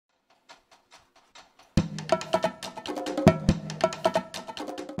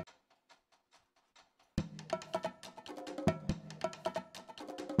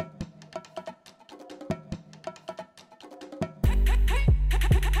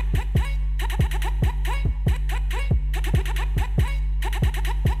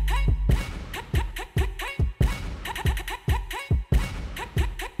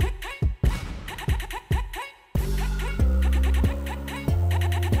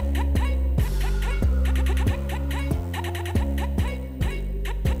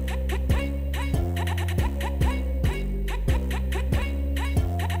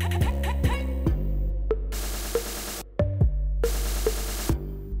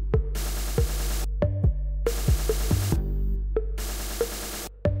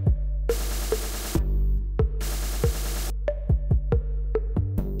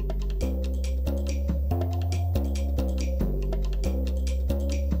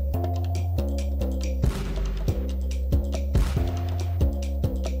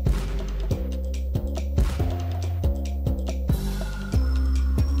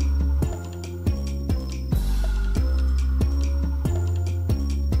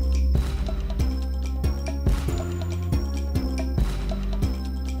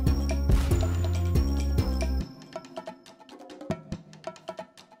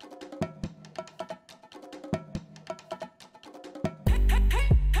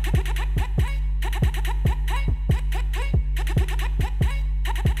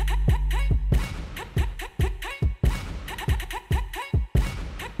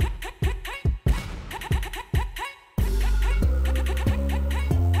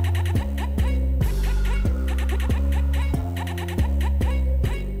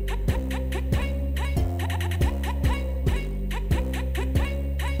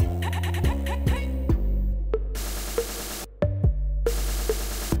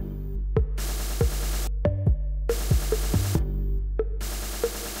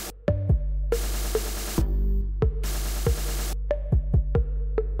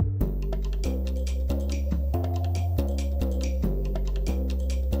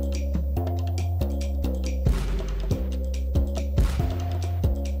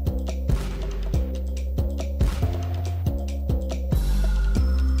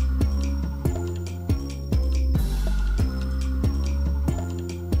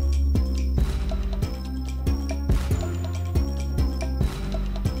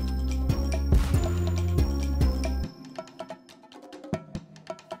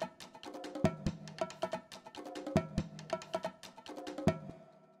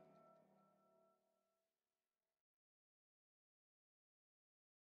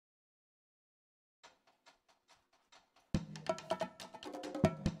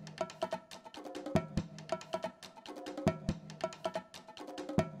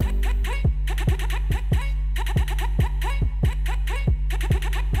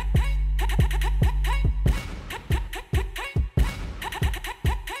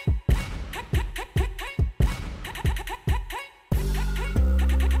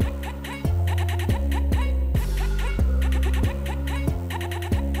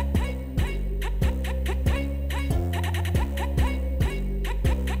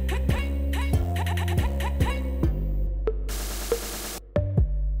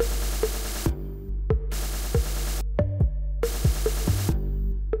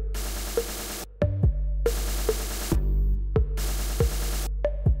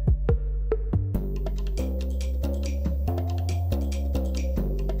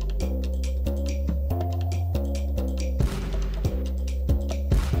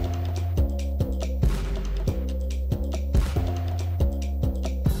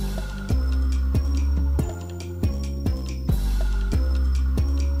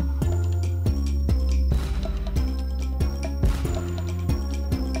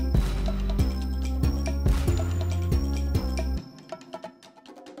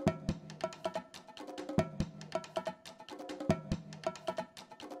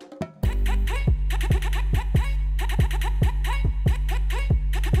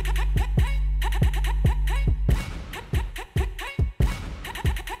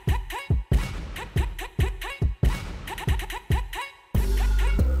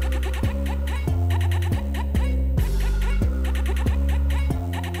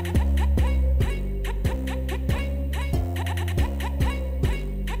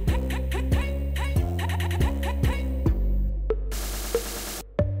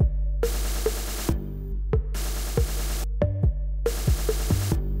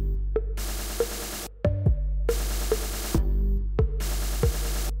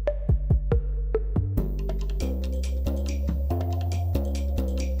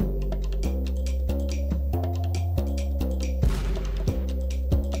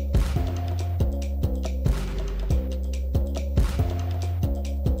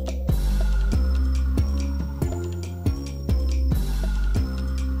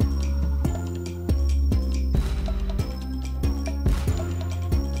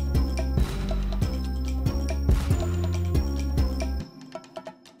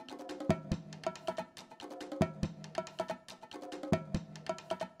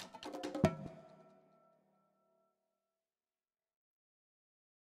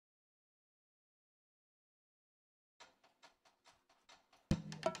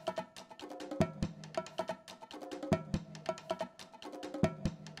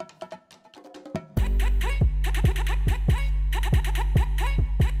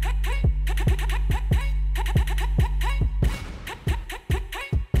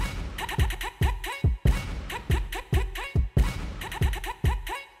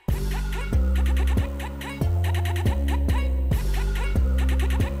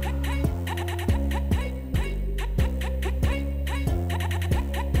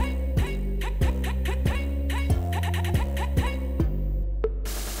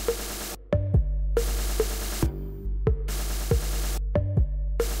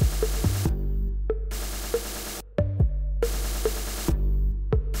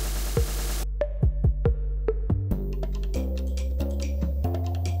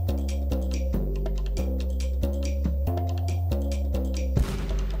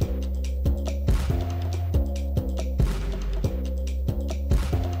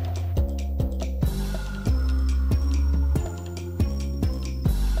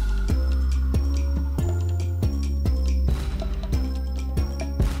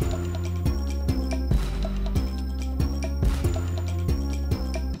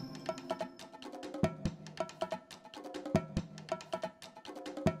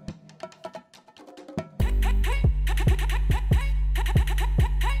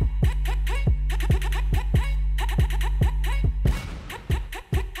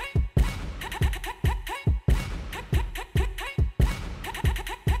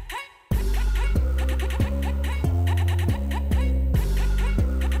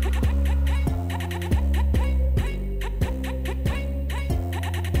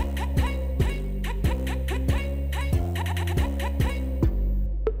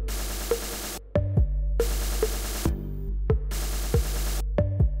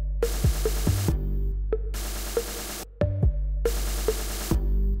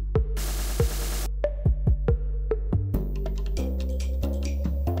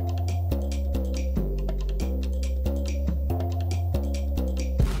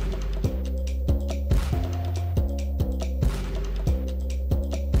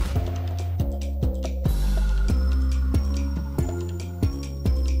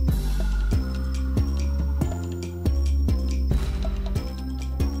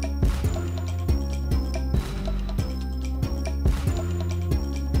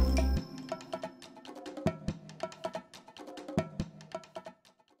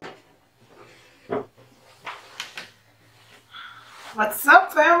What's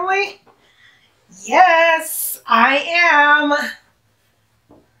up, family? Yes, I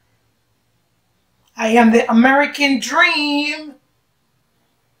am the American dream.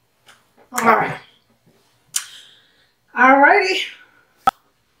 All right. Alrighty.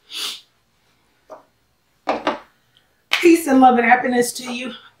 Peace and love and happiness to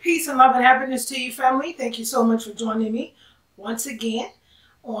you. Peace and love and happiness to you, family. Thank you so much for joining me once again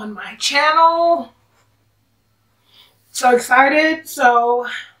on my channel. So excited. So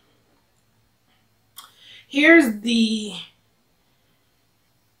here's the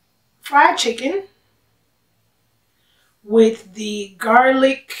fried chicken with the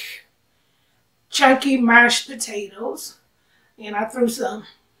garlic chunky mashed potatoes, and I threw some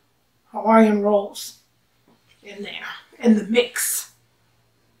Hawaiian rolls in there in the mix.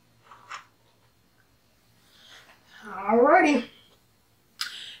 Alrighty,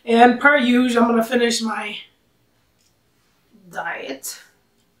 and per usual, I'm gonna finish my diet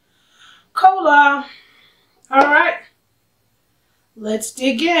cola. All right, let's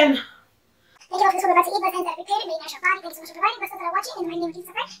dig in. How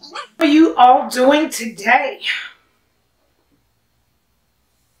are you all doing today?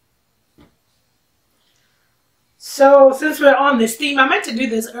 So since we're on this theme, I meant to do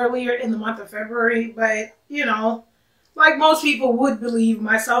this earlier in the month of February, but you know, like most people would believe,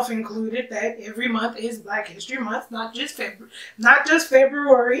 myself included, that every month is Black History Month, not just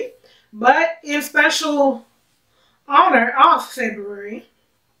February, but in special honor of February.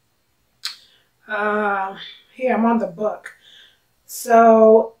 Here, I'm on the book.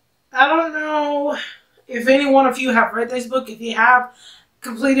 So I don't know if any one of you have read this book. If you have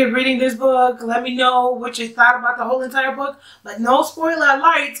completed reading this book, let me know what you thought about the whole entire book. But no spoiler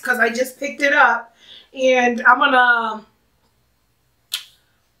alerts, because I just picked it up. And I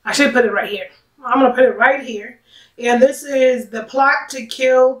should put it right here. I'm going to put it right here. And this is The Plot to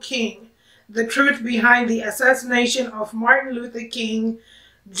Kill King: The Truth Behind the Assassination of Martin Luther King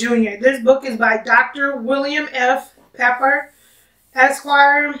Jr. This book is by Dr. William F. Pepper,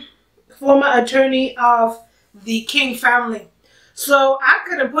 Esquire, former attorney of the King family. So I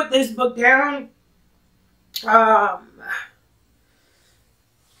couldn't put this book down. And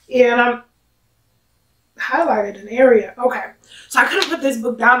I'm highlighted an area. Okay. So I couldn't put this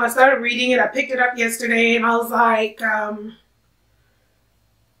book down. I started reading it. I picked it up yesterday and I was like,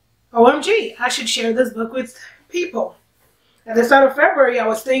 OMG, I should share this book with people. At the start of February, I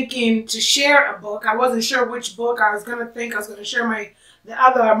was thinking to share a book. I wasn't sure which book I was going to share the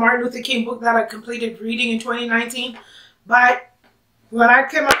other Martin Luther King book that I completed reading in 2019. But when I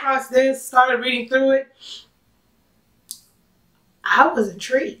came across this, started reading through it, I was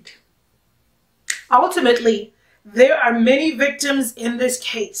intrigued. Ultimately, there are many victims in this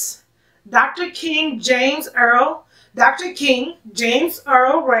case. Dr. King, James Earl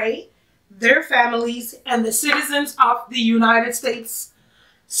Ray, their families, and the citizens of the United States.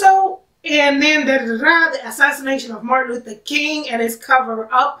 So, and then the assassination of Martin Luther King and his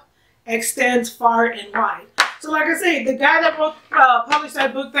cover-up extends far and wide. So like I said, the guy that published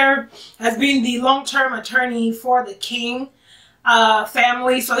that book there has been the long-term attorney for the King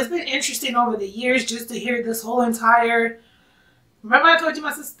family. So it's been interesting over the years just to hear this whole entire... Remember I told you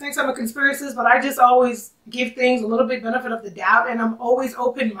my sister thinks I'm a conspiracist, but I just always give things a little bit benefit of the doubt, and I'm always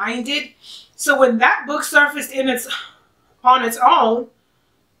open-minded. So when that book surfaced on its own,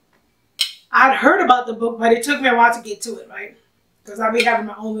 I'd heard about the book, but it took me a while to get to it, right? Because I'll be having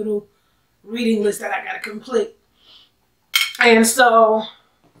my own little reading list that I got to complete. And so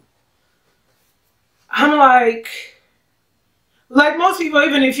I'm like most people,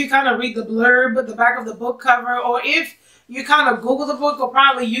 even if you kind of read the blurb at the back of the book cover, or if you kind of Google the book or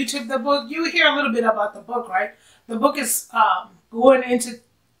probably YouTube the book, you hear a little bit about the book, right? The book is going into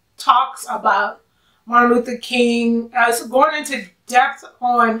talks about Martin Luther King. It's going into depth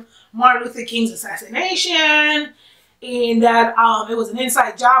on Martin Luther King's assassination, and that it was an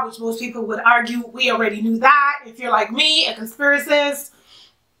inside job, which most people would argue we already knew that. If you're like me, a conspiracist.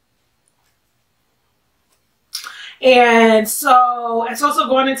 And so it's also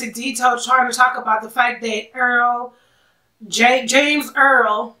going into detail trying to talk about the fact that James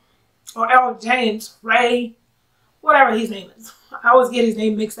Earl, or Earl James Ray, whatever his name is. I always get his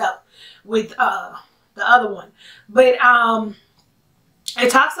name mixed up with the other one. But it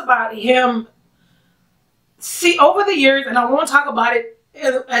talks about him, over the years, and I won't talk about it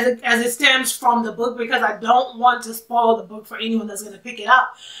as it stems from the book because I don't want to spoil the book for anyone that's going to pick it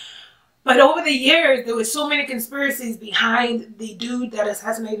up. But over the years, there was so many conspiracies behind the dude that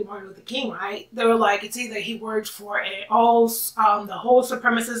assassinated Martin Luther King, right? They were like, it's either he worked for the whole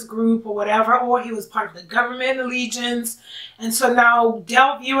supremacist group or whatever, or he was part of the government allegiance. And so now,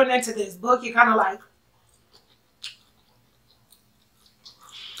 delving into this book, you're kind of like,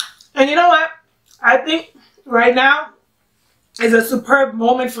 and you know what? I think right now is a superb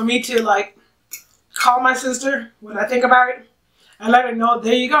moment for me to like call my sister when I think about it. And let her know,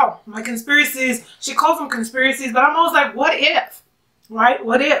 there you go. My conspiracies, she calls them conspiracies, but I'm always like, what if? Right?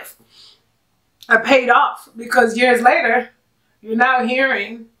 What if? I paid off. Because years later, you're now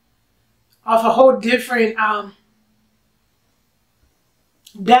hearing of a whole different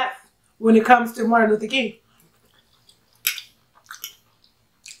death when it comes to Martin Luther King.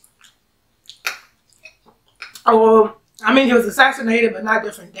 Oh, I mean, he was assassinated, but not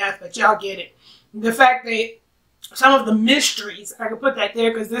different death, but y'all get it. The fact that some of the mysteries, I could put that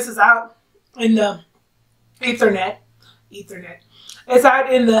there because this is out in the Ethernet. It's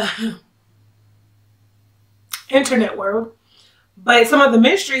out in the internet world. But some of the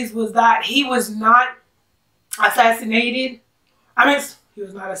mysteries was that he was not assassinated. I mean, he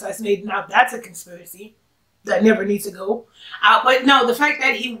was not assassinated. Now, that's a conspiracy that never needs to go. But no, the fact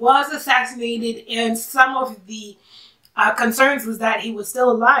that he was assassinated and some of the concerns was that he was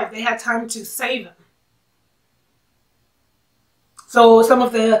still alive. They had time to save him. So some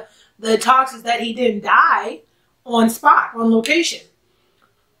of the talks is that he didn't die on spot, on location.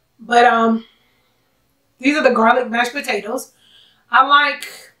 But these are the garlic mashed potatoes. I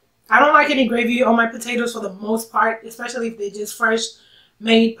don't like any gravy on my potatoes for the most part, especially if they're just fresh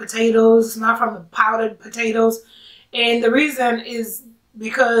made potatoes, not from the powdered potatoes. And the reason is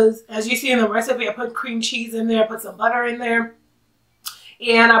because, as you see in the recipe, I put cream cheese in there, I put some butter in there,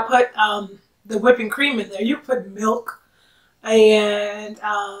 and I put the whipping cream in there. You put milk. And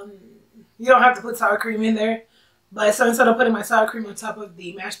you don't have to put sour cream in there. But so instead of putting my sour cream on top of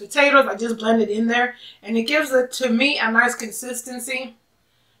the mashed potatoes, I just blend it in there. And it gives it, to me, a nice consistency.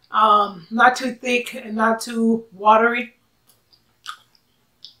 Not too thick and not too watery.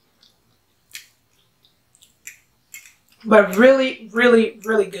 But really, really,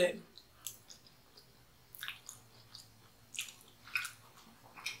 really good.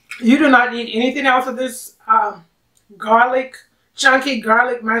 You do not need anything else of this chunky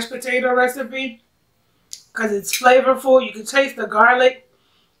garlic mashed potato recipe because it's flavorful. You can taste the garlic.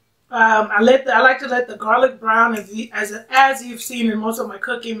 I like to let the garlic brown as you've seen in most of my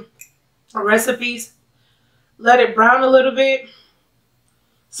cooking recipes. Let it brown a little bit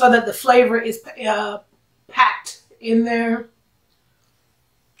so that the flavor is packed in there.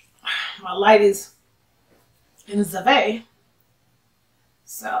 My light is in the way,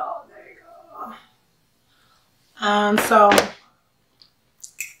 so there you go. So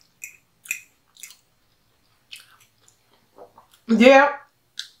yeah,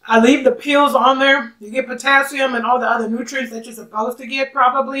 I leave the peels on there. You get potassium and all the other nutrients that you're supposed to get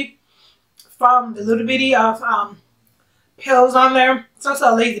probably from the little bitty of peels on there. It's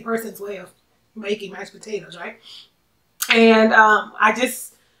also a lazy person's way of making mashed potatoes, right? And I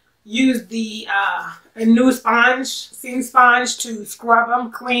just used a new seam sponge to scrub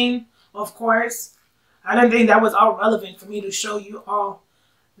them clean, of course. I didn't think that was all relevant for me to show you all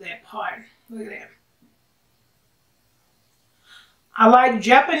that part. Look at that. I like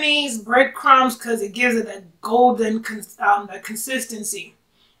Japanese breadcrumbs because it gives it a golden consistency.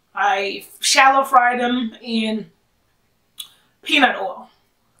 I shallow fried them in peanut oil.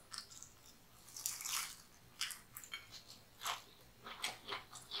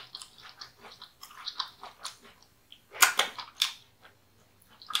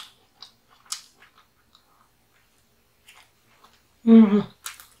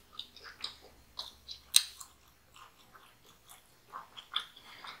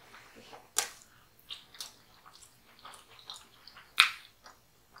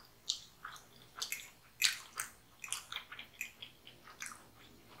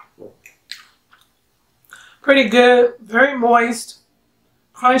 Pretty good, very moist,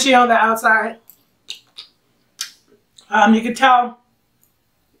 crunchy on the outside. You can tell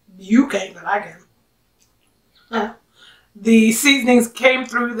you can't, but I can. The seasonings came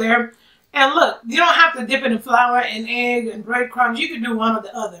through there. And look, you don't have to dip it in flour and egg and breadcrumbs. You can do one or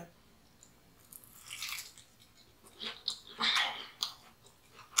the other.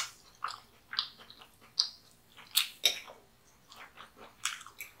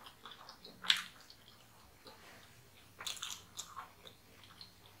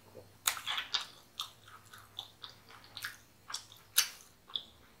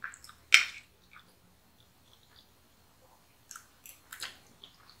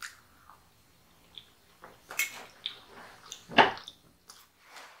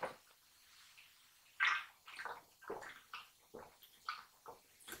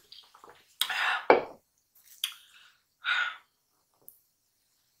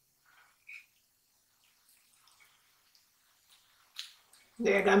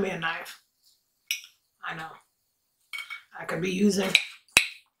 Yeah, got me a knife. I know. I could be using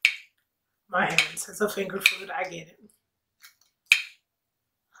my hands as a finger food. I get it.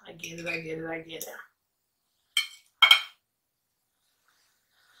 I get it, I get it, I get it.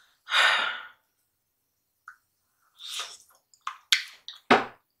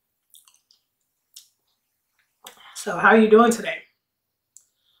 So how are you doing today?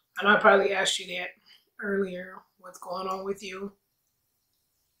 I know I probably asked you that earlier. What's going on with you?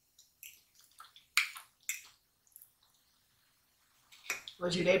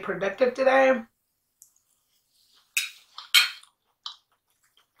 Was your day productive today?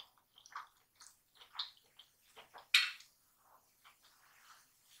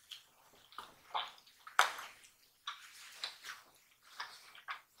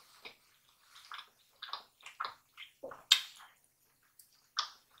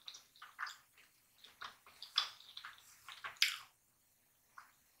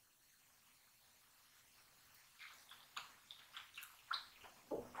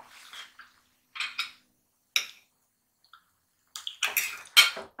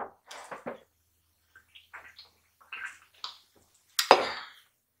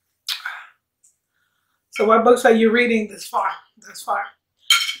 So what books are you reading this far?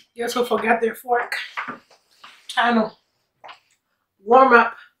 Guess who forgot their fork? Trying to warm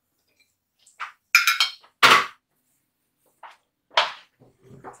up.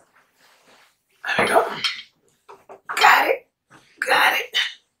 There we go. Got it. Got it.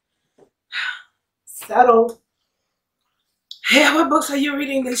 Settled. Yeah, what books are you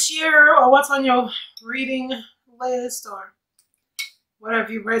reading this year? Or what's on your reading list? Or what have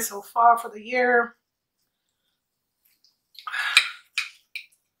you read so far for the year?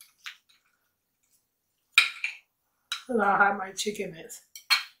 Look how hot my chicken is.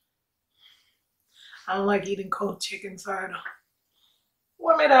 I don't like eating cold chicken, so I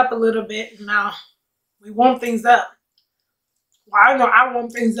warm it up a little bit. Now, we warm things up. Well, I know I warm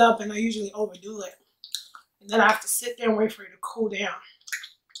things up and I usually overdo it. And then I have to sit there and wait for it to cool down.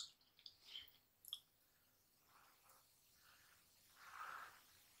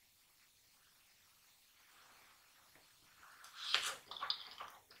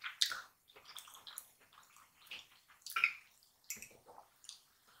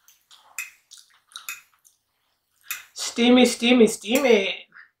 Steamy, steamy, steamy.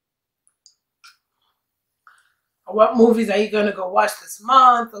 Or what movies are you going to go watch this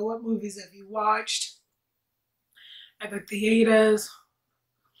month? Or what movies have you watched at the theaters?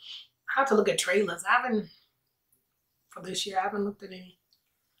 I have to look at trailers. For this year, I haven't looked at any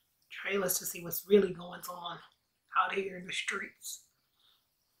trailers to see what's really going on out here in the streets.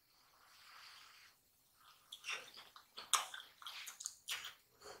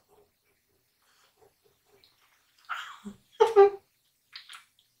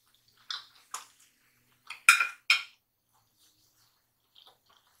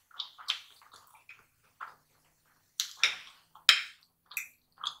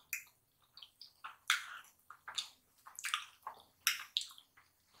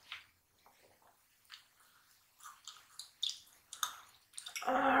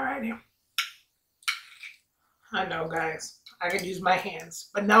 Alrighty. I know, guys. I can use my hands.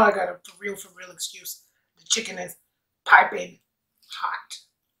 But now I got a for real excuse. The chicken is piping hot.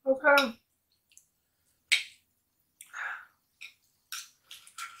 Okay.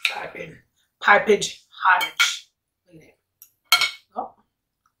 Pipage hottage. Look at it. Oh.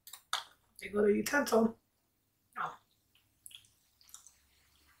 There go the utensil. Oh.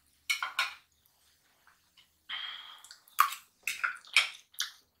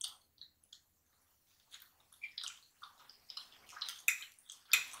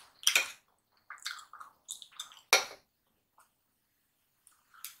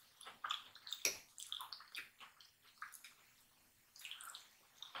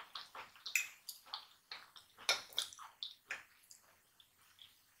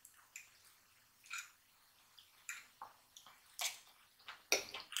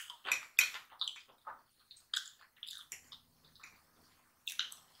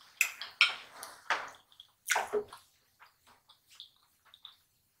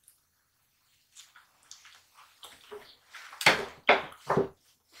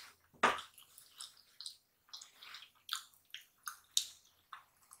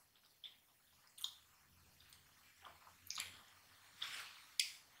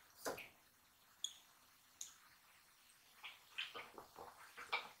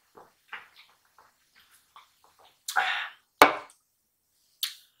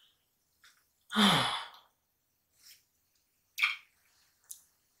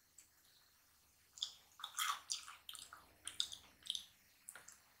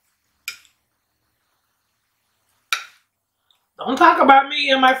 Don't talk about me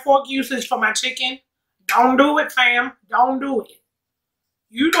and my fork usage for my chicken. Don't do it, fam. Don't do it.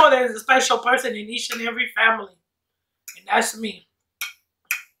 You know there's a special person in each and every family. And that's me.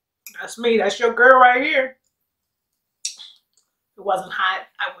 That's me. That's your girl right here. If it wasn't hot,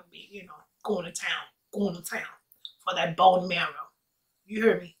 I would be, you know, going to town. Going to town for that bone marrow. You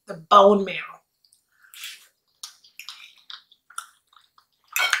hear me? The bone marrow.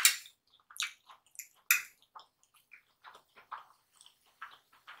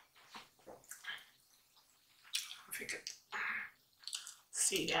 If you could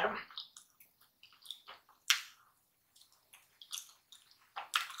see that.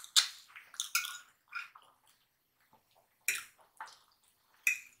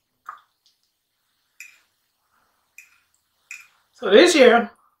 So this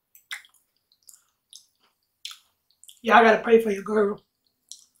year, y'all gotta pray for your girl.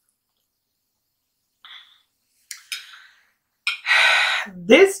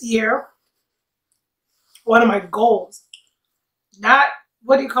 This year, one of my goals, not,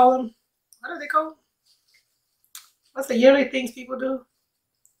 what do you call them? What do they call them? What's the yearly things people do?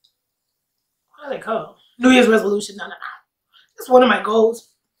 What are they called? New Year's resolution. No. That's one of my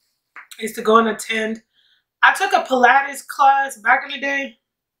goals, is to go and attend. I took a Pilates class back in the day.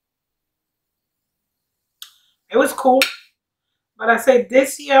 It was cool. But I said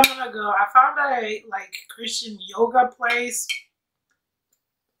this year I'm gonna go. I found a like Christian yoga place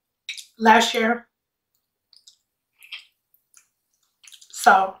last year.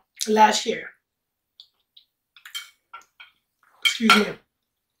 So last year. Excuse me.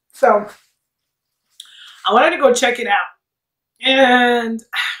 So I wanted to go check it out. And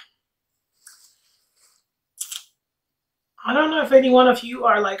I don't know if any one of you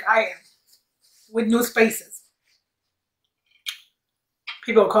are like I am with new spaces.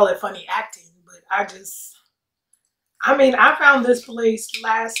 People call it funny acting, but I found this place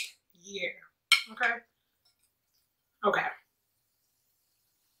last year. Okay.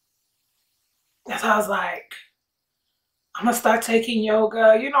 And so I was like, I'm gonna start taking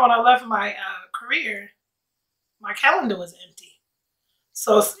yoga. You know, when I left my career, my calendar was empty.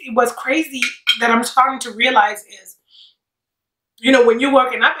 So what's crazy that I'm starting to realize is, you know, when you're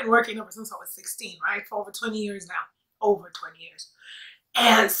working, I've been working ever since I was 16, right? For over 20 years now. Over 20 years.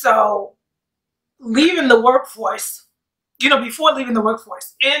 And so leaving the workforce, you know, before leaving the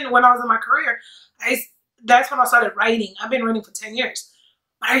workforce, and when I was in my career, that's when I started writing. I've been writing for 10 years.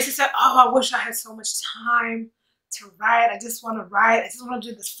 But I used to say, oh, I wish I had so much time to write. I just want to write. I just want to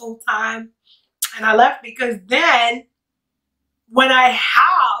do this full time. And I left because then when I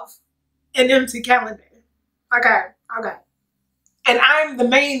have an empty calendar, okay. And I'm the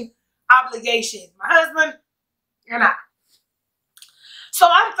main obligation. My husband, and I. So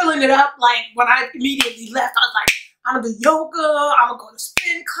I'm filling it up. Like when I immediately left, I was like, I'm gonna do yoga. I'm gonna go to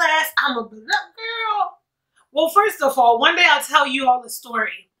spin class. I'm gonna be that girl. Well, first of all, one day I'll tell you all the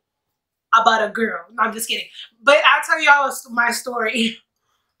story about a girl. No, I'm just kidding. But I'll tell you all my story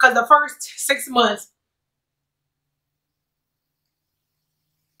because the first 6 months,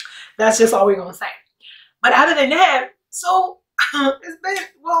 that's just all we're gonna say. But other than that, so it's been,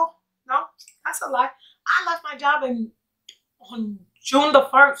 well, no, that's a lie. I left my job on June the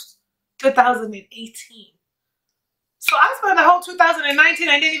 1st, 2018. So I spent the whole 2019,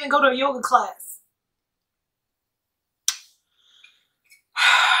 I didn't even go to a yoga class.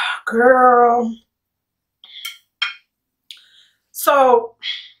 Girl. So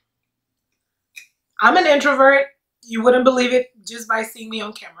I'm an introvert. You wouldn't believe it just by seeing me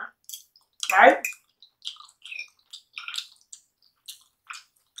on camera, right?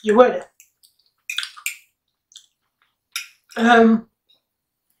 You wouldn't.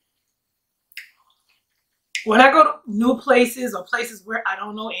 When I go to new places or places where I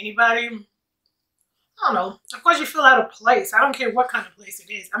don't know anybody, I don't know. Of course, you feel out of place. I don't care what kind of place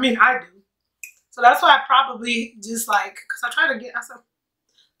it is. I mean, I do. So that's why I probably just like, because I try to get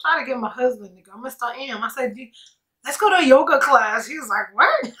my husband to go. Mr. M. I said, let's go to a yoga class. He was like,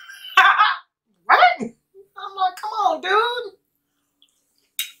 what? What? I'm like, come on, dude.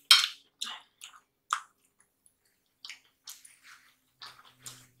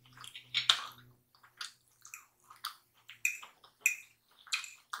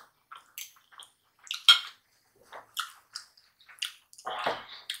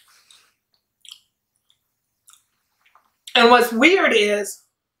 And what's weird is,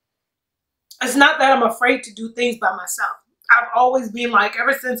 it's not that I'm afraid to do things by myself. I've always been like,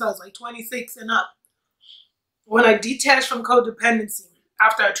 ever since I was like 26 and up, when I detached from codependency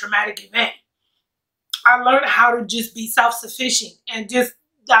after a traumatic event, I learned how to just be self-sufficient and just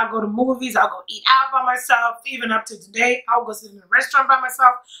I'll go to movies. I'll go eat out by myself. Even up to today, I'll go sit in a restaurant by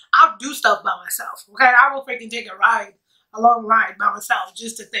myself. I'll do stuff by myself. Okay, I will freaking take a long ride by myself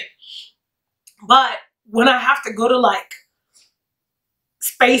just to think. But when I have to go to like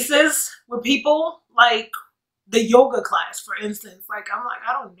spaces with people, like the yoga class, for instance, like I'm like,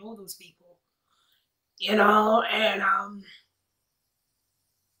 I don't know those people, you know, and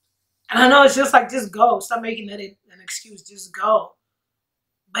I know it's just like, just go. Stop making that an excuse. Just go.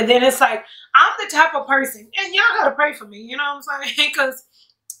 But then it's like, I'm the type of person, and y'all gotta pray for me, you know what I'm saying? Because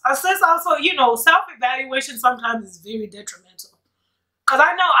since also, you know, self-evaluation sometimes is very detrimental. Because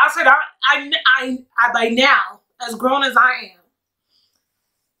I know, I said, I by now, as grown as I am,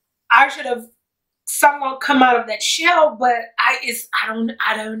 I should have somewhat come out of that shell, but I don't know.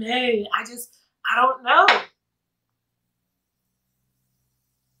 I don't know.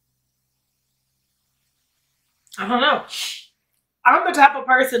 I don't know. I'm the type of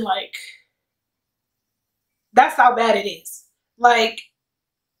person, like, that's how bad it is. Like,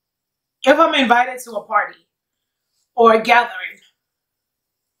 if I'm invited to a party or a gathering,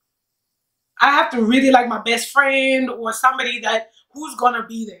 I have to really like my best friend or somebody who's gonna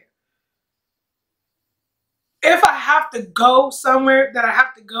be there. If I have to go somewhere that I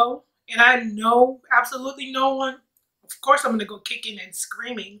have to go and I know absolutely no one, of course I'm gonna go kicking and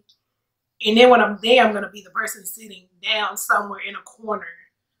screaming. And then when I'm there, I'm gonna be the person sitting down somewhere in a corner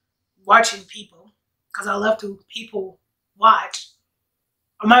watching people, because I love to people watch.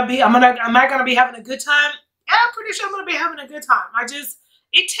 Am I gonna be having a good time? Yeah, I'm pretty sure I'm gonna be having a good time.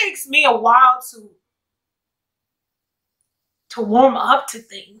 It takes me a while to warm up to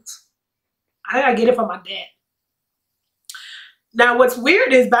things. I think I get it from my dad. Now, what's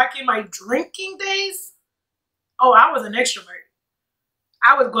weird is back in my drinking days, oh, I was an extrovert.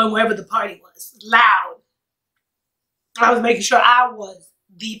 I was going wherever the party was, loud. I was making sure I was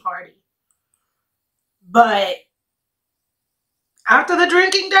the party. But after the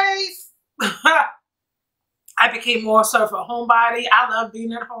drinking days, I became more sort of a homebody. I love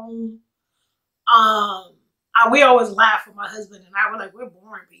being at home. We always laugh with my husband and I. We're like, we're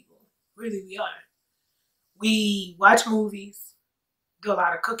boring people. Really, we are. We watch movies, do a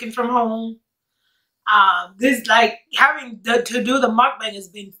lot of cooking from home. This, like, having to do the mukbang has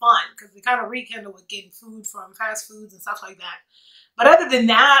been fun because we kind of rekindle with getting food from fast foods and stuff like that. But other than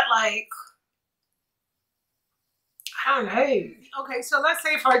that, like, I don't know. Okay, so let's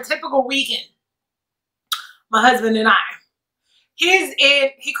say for a typical weekend, my husband and I,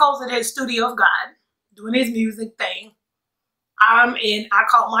 he calls it his studio of God, doing his music thing. I'm in, I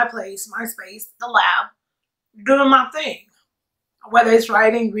call my place, my space, the lab, doing my thing. Whether it's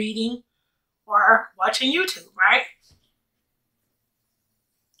writing, reading, or watching YouTube, right?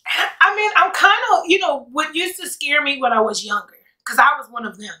 I mean, I'm kind of, you know, what used to scare me when I was younger, because I was one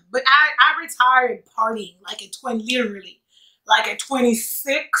of them. But I retired partying, like literally, like at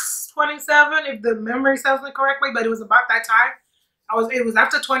 26, 27, if the memory serves me correctly, but it was about that time. It was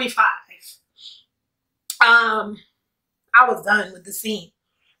after 25. I was done with the scene,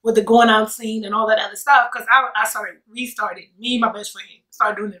 with the going out scene and all that other stuff, because restarted, me and my best friend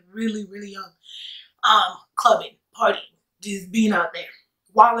started doing it really, really young. Clubbing, partying, just being out there,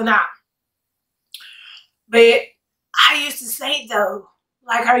 wilding out. But I used to say, though,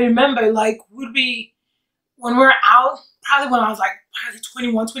 like, I remember, like, when we're out, probably when I was like, probably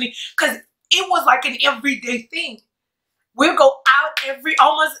 21, 20, because it was like an everyday thing. We'll go out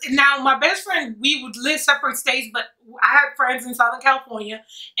now my best friend, we would live separate states, but I had friends in Southern California,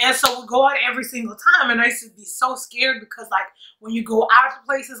 and so we'd go out every single time, and I used to be so scared because, like, when you go out to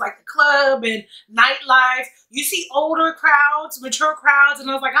places like the club and nightlife, you see older crowds, mature crowds,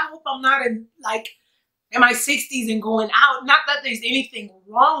 and I was like, I hope I'm not in my 60s and going out. Not that there's anything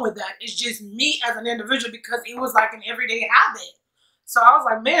wrong with that. It's just me as an individual, because it was like an everyday habit. So I was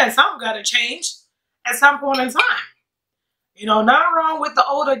like, man, something got to change at some point in time. You know, not wrong with the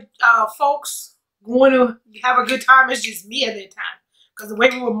older folks going to have a good time. It's just me at that time, because the way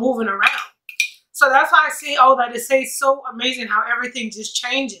we were moving around. So that's why I see all that. It says so amazing how everything just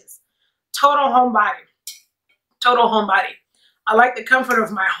changes. Total homebody. Total homebody. I like the comfort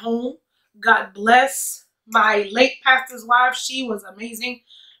of my home. God bless my late pastor's wife. She was amazing.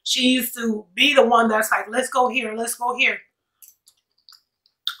 She used to be the one that's like, let's go here, let's go here.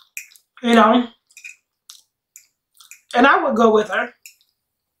 You know? And I would go with her.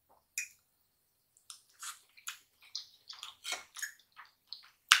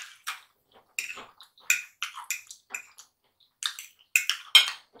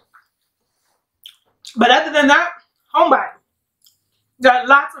 But other than that, homebody. Got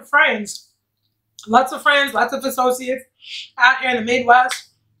lots of friends, lots of associates out here in the Midwest.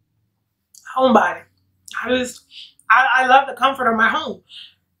 homebody. I love the comfort of my home.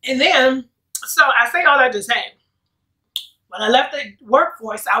 And then, so I say all that to say, when I left the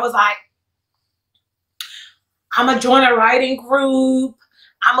workforce, I was like, I'm gonna join a writing group.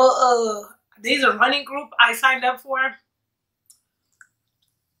 There's a running group I signed up for.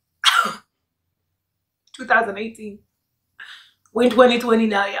 2018. We're in 2020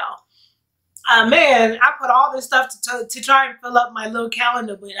 now, y'all. Man, I put all this stuff to try and fill up my little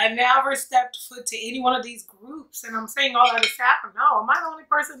calendar, but I never stepped foot to any one of these groups. And I'm saying all that is happening. No, am I the only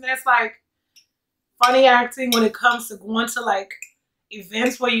person that's like funny acting when it comes to going to like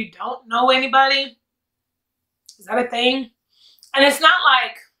events where you don't know anybody? Is that a thing? And it's not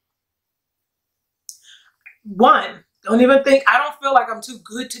like, one, don't even think, I don't feel like I'm too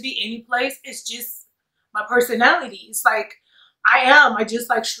good to be any place. It's just my personality. It's like, I just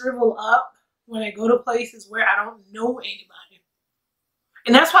like shrivel up when I go to places where I don't know anybody.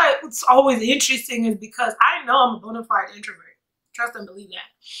 And that's why it's always interesting, is because I know I'm a bona fide introvert. Trust and believe that.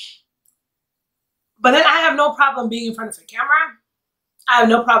 But then I have no problem being in front of a camera. I have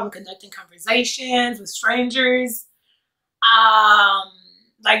no problem conducting conversations with strangers.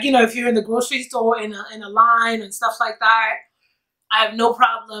 Like, you know, if you're in the grocery store in a line and stuff like that, I have no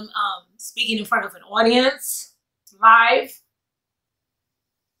problem speaking in front of an audience live.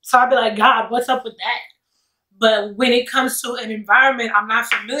 So I'd be like, God, what's up with that? But when it comes to an environment I'm not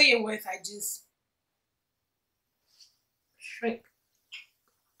familiar with, I just shrink.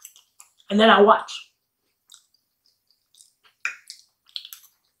 And then I watch.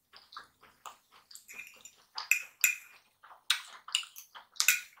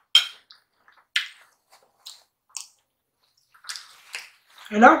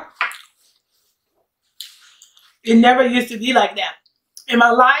 You know? It never used to be like that. In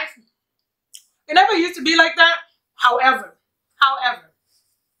my life, it never used to be like that. However,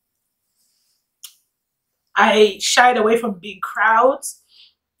 I shied away from big crowds.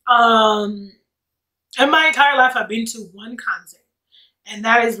 In my entire life, I've been to one concert. And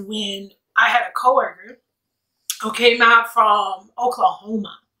that is when I had a coworker who came out from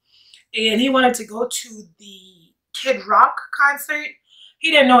Oklahoma. And he wanted to go to the Kid Rock concert.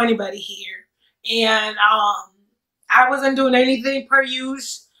 He didn't know anybody here. And I wasn't doing anything per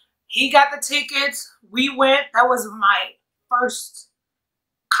use. He got the tickets. We went. That was my first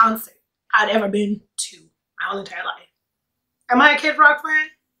concert I'd ever been to my whole entire life. Am I a Kid Rock fan?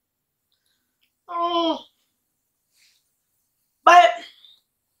 Oh. But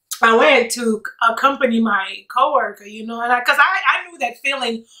I went to accompany my coworker, you know, and because I knew that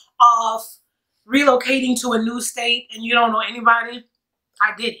feeling of relocating to a new state and you don't know anybody.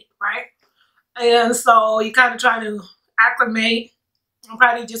 I did it, right? And so you kind of try to acclimate. And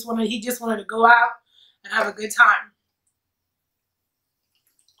probably he just wanted to go out and have a good time.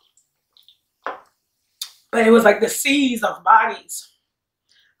 But it was like the seas of bodies.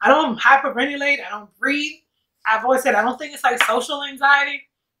 I don't hyperventilate. I don't breathe. I've always said I don't think it's like social anxiety.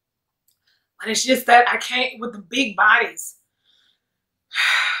 But it's just that I can't with the big bodies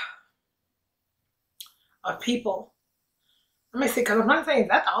of people. Let me see, because I'm not saying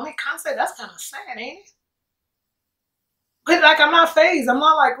that's the only concert. That's kind of sad, ain't it? But like, I'm not phased. I'm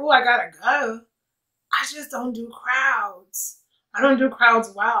not like, oh, I gotta go. I just don't do crowds. I don't do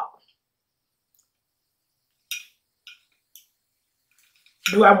crowds well.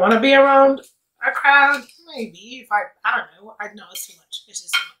 Do I want to be around a crowd? Maybe. If I don't know. I know it's too much. It's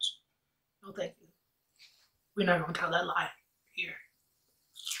just too much. No, thank you. We're not gonna tell that lie here.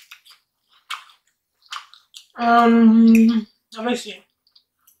 Let me see.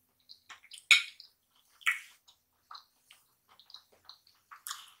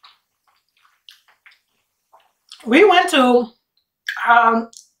 We went to,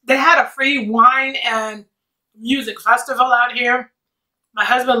 they had a free wine and music festival out here. My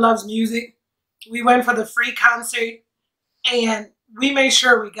husband loves music. We went for the free concert and we made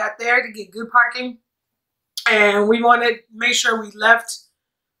sure we got there to get good parking. And we wanted to make sure we left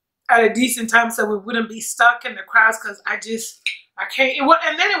at a decent time so we wouldn't be stuck in the crowds, because I can't.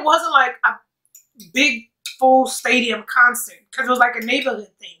 And then it wasn't like a big full stadium concert, because it was like a neighborhood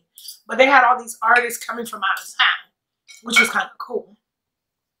thing. But they had all these artists coming from out of town, which was kind of cool.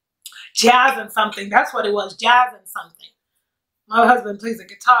 Jazz and something. That's what it was. Jazz and something. My husband plays the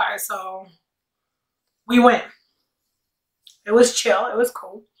guitar, so we went. It was chill. It was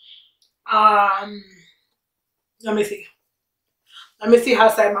cool. Let me see. Let me see how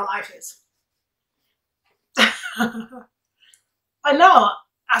sad my life is. But no,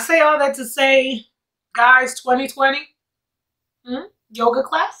 I say all that to say, guys, 2020, yoga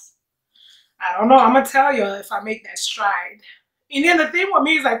class. I don't know. I'm going to tell you if I make that stride And then the thing with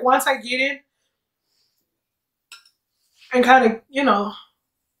me is like once I get in and kind of, you know,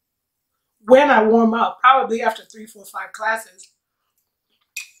 when I warm up, probably after 3, 4, 5 classes,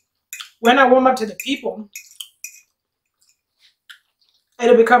 when I warm up to the people,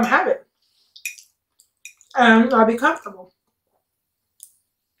 it'll become habit. And I'll be comfortable.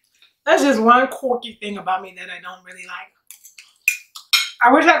 That's just one quirky thing about me that I don't really like.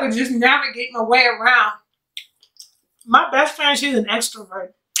 I wish I could just navigate my way around. My best friend, she's an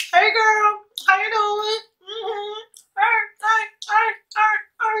extrovert. Hey girl, how you doing?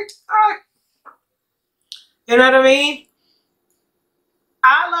 You know what I mean?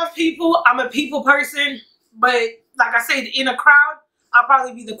 I love people. I'm a people person. But like I said, in a crowd, I'll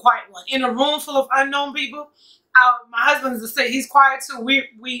probably be the quiet one. In a room full of unknown people, my husband's the same. He's quiet too.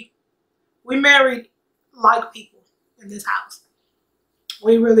 We married like people in this house.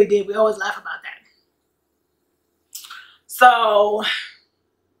 We really did. We always laugh about that. So,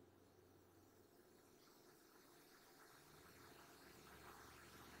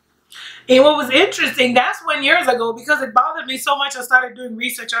 and what was interesting, that's when years ago, because it bothered me so much, I started doing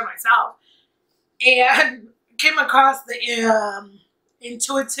research on myself and came across the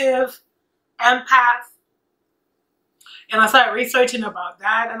intuitive empath. And I started researching about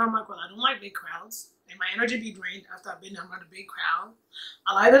that, and I'm like, well, I don't like big crowds. And my energy be drained after I've been around a big crowd.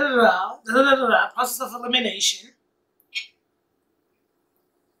 I like process of elimination.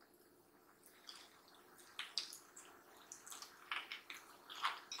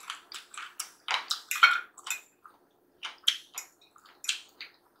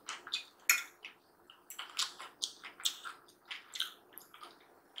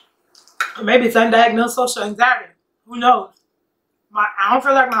 Or maybe it's undiagnosed social anxiety. Who knows? I don't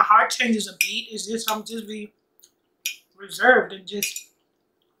feel like my heart changes a beat. It's just I'm just be reserved and just.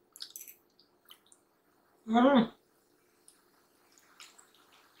 Now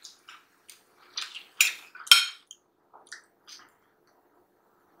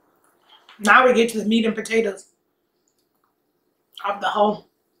we get to the meat and potatoes of the whole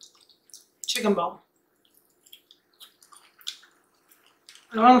chicken bowl.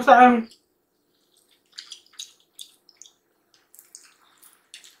 You know what I'm saying?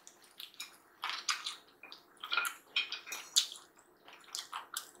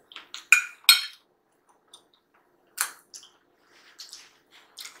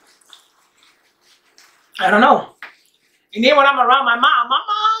 I don't know. And then when I'm around my mom,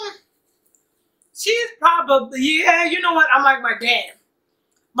 she's probably, yeah, you know what? I'm like my dad.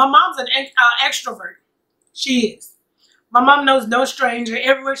 My mom's an extrovert. She is. My mom knows no stranger.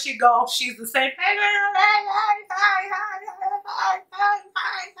 Everywhere she goes, she's the same.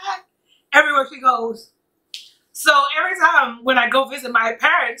 Everywhere she goes. So every time when I go visit my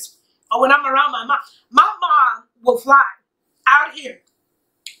parents or when I'm around my mom will fly out here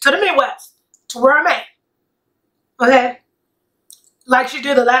to the Midwest, to where I'm at. Okay? Like she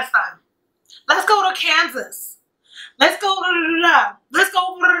did the last time. Let's go to Kansas. Let's go da-da-da-da. Let's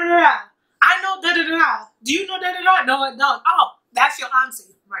go da-da-da-da. I know da-da-da-da. Do you know da-da-da? No, I don't. Oh, that's your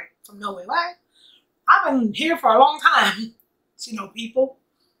auntie. Right. From nowhere. What? I've been here for a long time. She know people.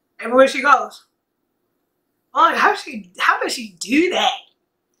 Everywhere she goes. Oh, how does she do that?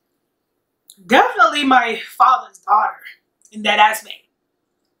 Definitely my father's daughter in that aspect.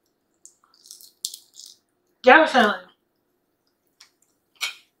 Definitely.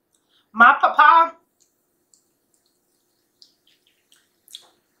 My papa,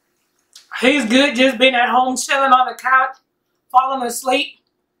 he's good just being at home, chilling on the couch, falling asleep,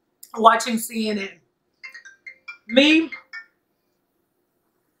 watching CNN. Me,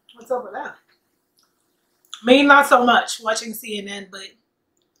 what's up with that? Me, not so much watching CNN, but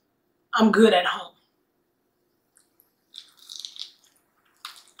I'm good at home.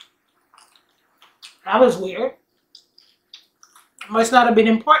 That was weird. Must not have been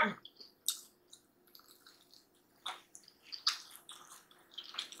important.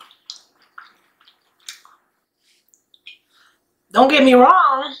 Don't get me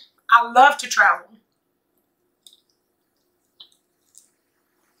wrong, I love to travel.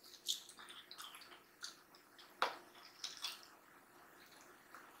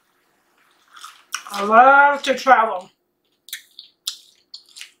 I love to travel.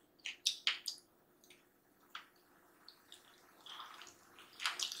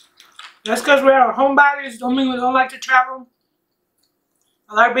 Just because we are homebodies don't mean we don't like to travel.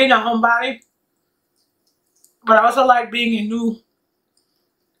 I like being a homebody, but I also like being in new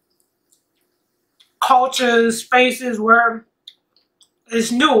cultures, spaces where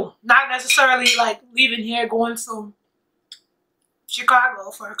it's new. Not necessarily like leaving here, going to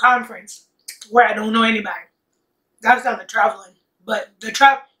Chicago for a conference where I don't know anybody. That's not the traveling. But the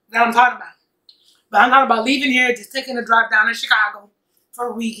trip that I'm talking about. But I'm talking about leaving here, just taking a drive down to Chicago for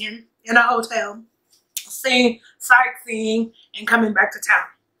a weekend in a hotel, sightseeing, and coming back to town.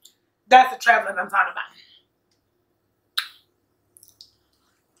 That's the traveling I'm talking about.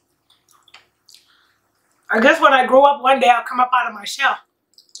 I guess when I grow up one day, I'll come up out of my shell.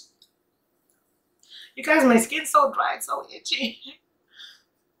 You guys, my skin's so dry, it's so itchy.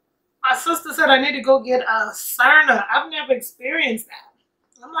 My sister said I need to go get a sauna. I've never experienced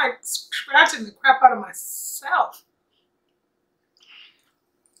that. I'm like scratching the crap out of myself.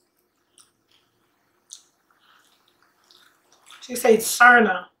 She said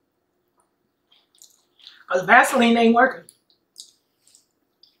sauna. Because Vaseline ain't working.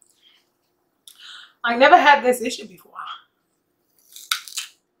 I never had this issue before.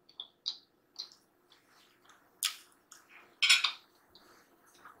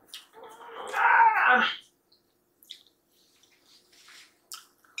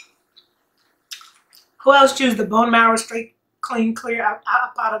 Who else chews the bone marrow straight, clean, clear up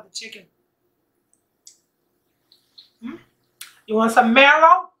out of the chicken? You want some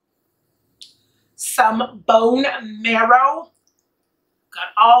marrow? Some bone marrow. Got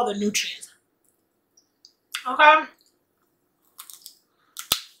all the nutrients. Okay?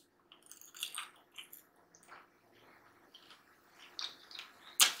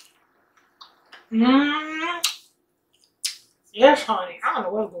 Yes, honey. I don't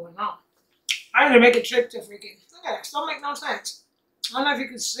know what's going on. I need to make a trip to freaking. Look at it. Still make no sense. I don't know if you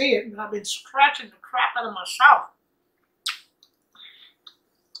can see it, but I've been scratching the crap out of myself.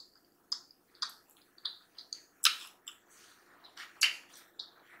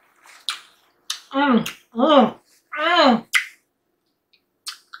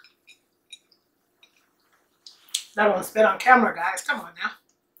 That don't spit on camera, guys. Come on now.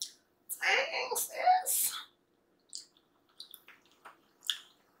 Thanks, sis.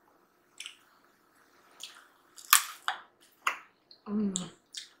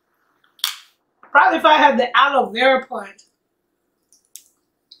 Probably if I had the aloe vera plant.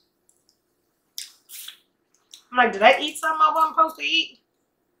 I'm like, did I eat something I wasn't supposed to eat?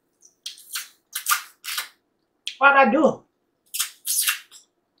 What'd I do?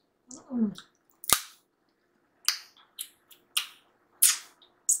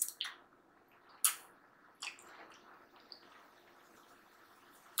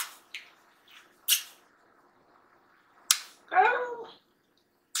 Girl.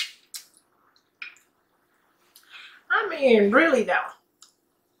 I mean, really though.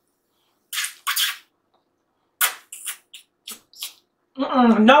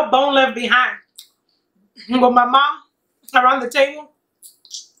 No bone left behind. With my mom around the table,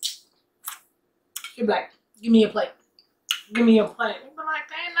 she'd be like, give me a plate. Give me a plate. She'd be like,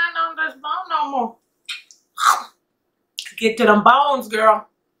 there ain't nothing on this bone no more. Get to them bones, girl.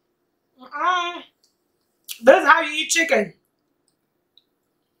 This is how you eat chicken.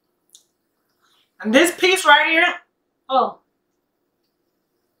 And this piece right here, oh.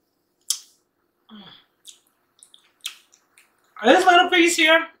 This little piece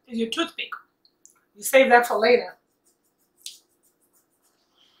here is your toothpick. You save that for later.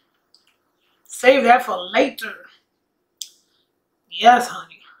 Save that for later. Yes,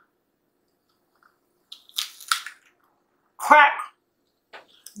 honey. Crack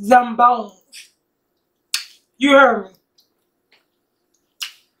them bones. You heard me.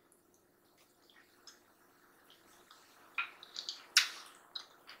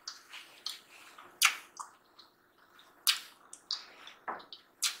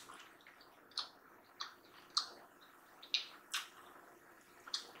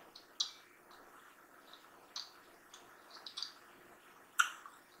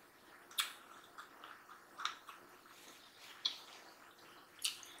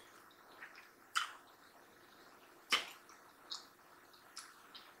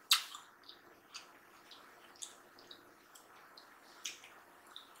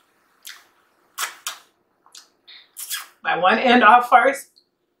 By one end off first,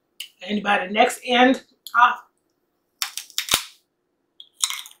 and by the next end off.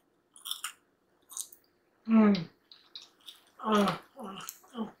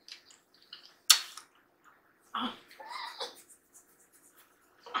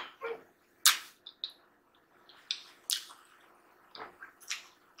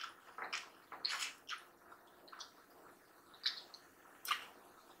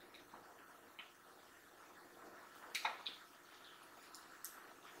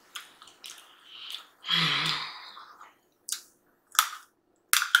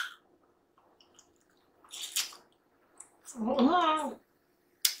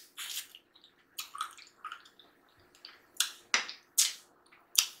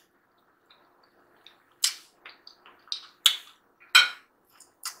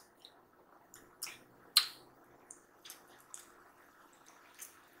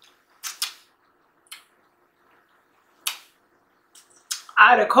 I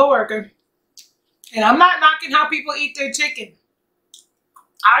had a coworker, and I'm not knocking how people eat their chicken.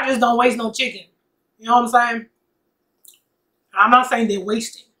 I just don't waste no chicken. You know what I'm saying? I'm not saying they're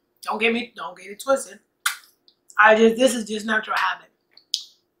wasting. Don't get it twisted. This is just natural habit.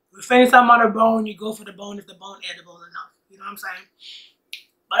 We finish something on a bone, you go for the bone if the bone edible enough. You know what I'm saying?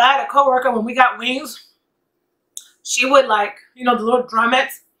 But I had a coworker, when we got wings, she would, like, you know, the little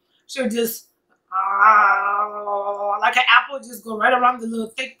drumettes, she would just, like an apple, just go right around the little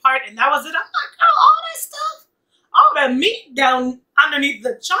thick part, and that was it. I'm like, girl, all that stuff, all that meat down underneath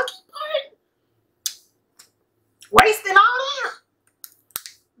the chunky part, wasting all that.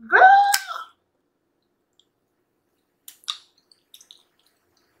 Girl.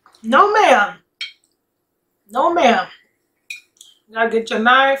 No, ma'am. No, ma'am. You gotta get your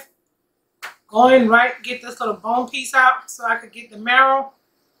knife. Go in, right, get this little bone piece out so I could get the marrow.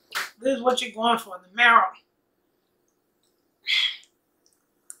 This is what you're going for, the marrow.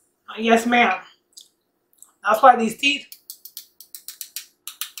 Yes, ma'am. That's why these teeth,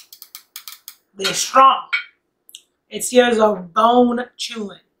 they're strong. It's years of bone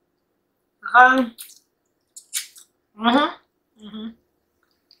chewing. Okay?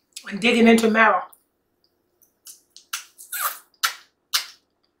 And digging into marrow.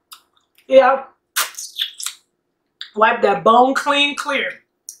 Yeah. Wipe that bone clean, clear.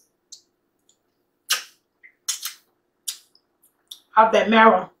 Have that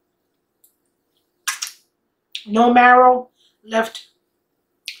marrow. No marrow left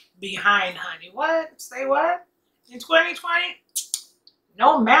behind, honey. What? Say what? In 2020?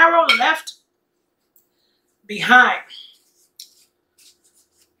 No marrow left behind.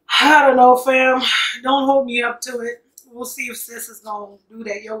 I don't know, fam. Don't hold me up to it. We'll see if sis is going to do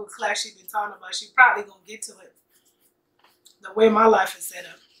that yoga class she's been talking about. She's probably going to get to it the way my life is set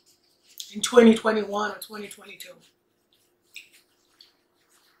up in 2021 or 2022.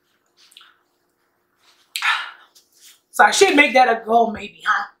 So I should make that a goal, maybe,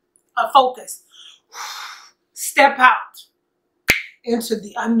 huh? A focus. Step out into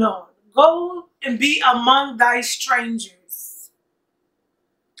the unknown. Go and be among thy strangers.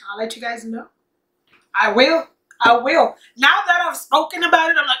 I'll let you guys know. I will. I will. Now that I've spoken about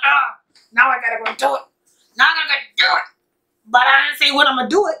it, I'm like, now I gotta go do it. Now I gotta do it. But I didn't say when I'm gonna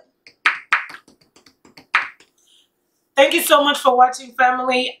do it. Thank you so much for watching,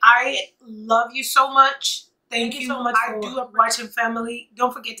 family. I love you so much. Thank you so much for watching, family.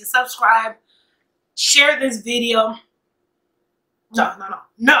 Don't forget to subscribe. Share this video. No.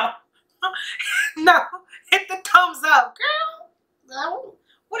 No. Hit the thumbs up, girl.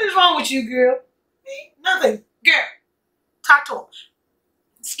 What is wrong with you, girl? Nothing. Girl. Talk to him.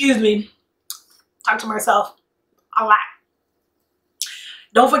 Excuse me. Talk to myself a lot.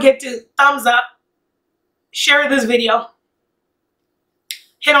 Don't forget to thumbs up. Share this video.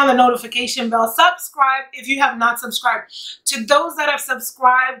 Hit on the notification bell. Subscribe if you have not subscribed. To those that have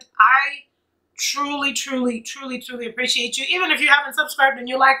subscribed, I truly appreciate you. Even if you haven't subscribed and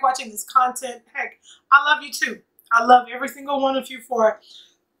you like watching this content, heck, I love you too. I love every single one of you for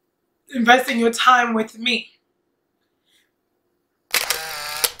investing your time with me.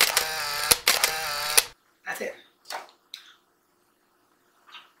 That's it.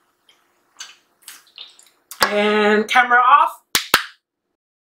 And camera off.